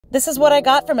This is what I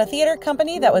got from a theater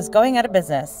company that was going out of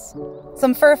business.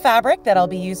 Some fur fabric that I'll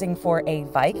be using for a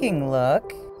Viking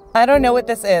look. I don't know what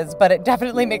this is, but it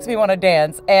definitely makes me want to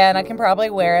dance, and I can probably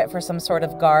wear it for some sort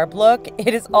of garb look.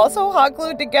 It is also hot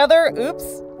glued together.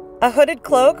 Oops. A hooded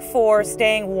cloak for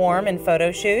staying warm in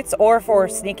photo shoots or for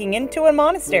sneaking into a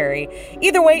monastery.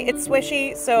 Either way, it's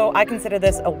swishy, so I consider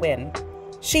this a win.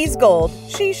 She's gold,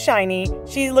 she's shiny,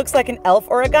 she looks like an elf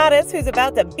or a goddess who's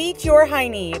about to beat your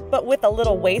hiney, but with a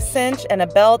little waist cinch and a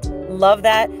belt. Love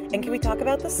that. And can we talk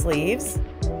about the sleeves?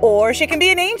 Or she can be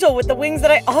an angel with the wings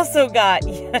that I also got.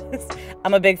 Yes,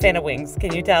 I'm a big fan of wings,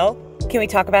 can you tell? Can we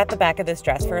talk about the back of this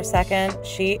dress for a second?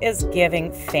 She is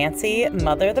giving fancy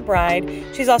mother of the bride.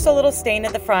 She's also a little stained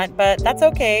at the front, but that's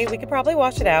okay. We could probably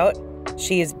wash it out.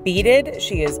 She is beaded,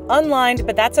 she is unlined,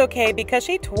 but that's okay because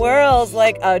she twirls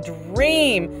like a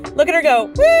dream. Look at her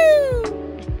go,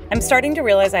 woo! I'm starting to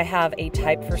realize I have a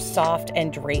type for soft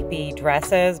and drapey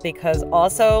dresses because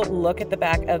also look at the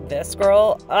back of this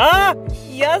girl. Ah,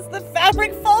 yes, the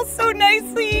fabric falls so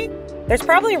nicely. There's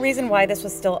probably a reason why this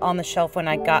was still on the shelf when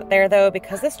I got there though,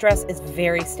 because this dress is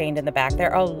very stained in the back.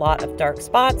 There are a lot of dark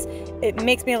spots. It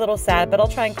makes me a little sad, but I'll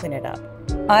try and clean it up.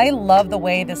 I love the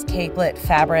way this capelet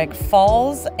fabric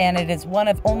falls, and it is one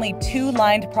of only 2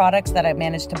 lined products that I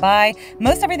managed to buy.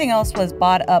 Most everything else was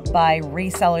bought up by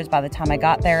resellers by the time I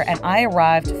got there, and I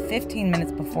arrived 15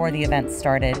 minutes before the event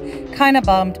started. Kind of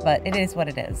bummed, but it is what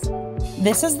it is.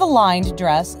 This is the lined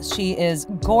dress. She is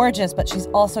gorgeous, but she's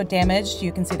also damaged.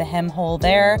 You can see the hem hole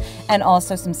there and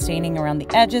also some staining around the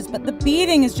edges, but the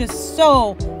beading is just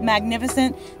so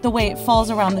magnificent. The way it falls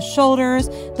around the shoulders,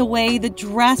 the way the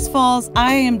dress falls.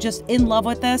 I am just in love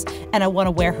with this, and I want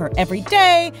to wear her every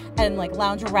day and like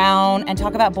lounge around and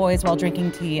talk about boys while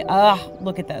drinking tea.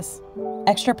 Look at this.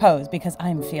 Extra pose because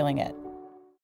I'm feeling it.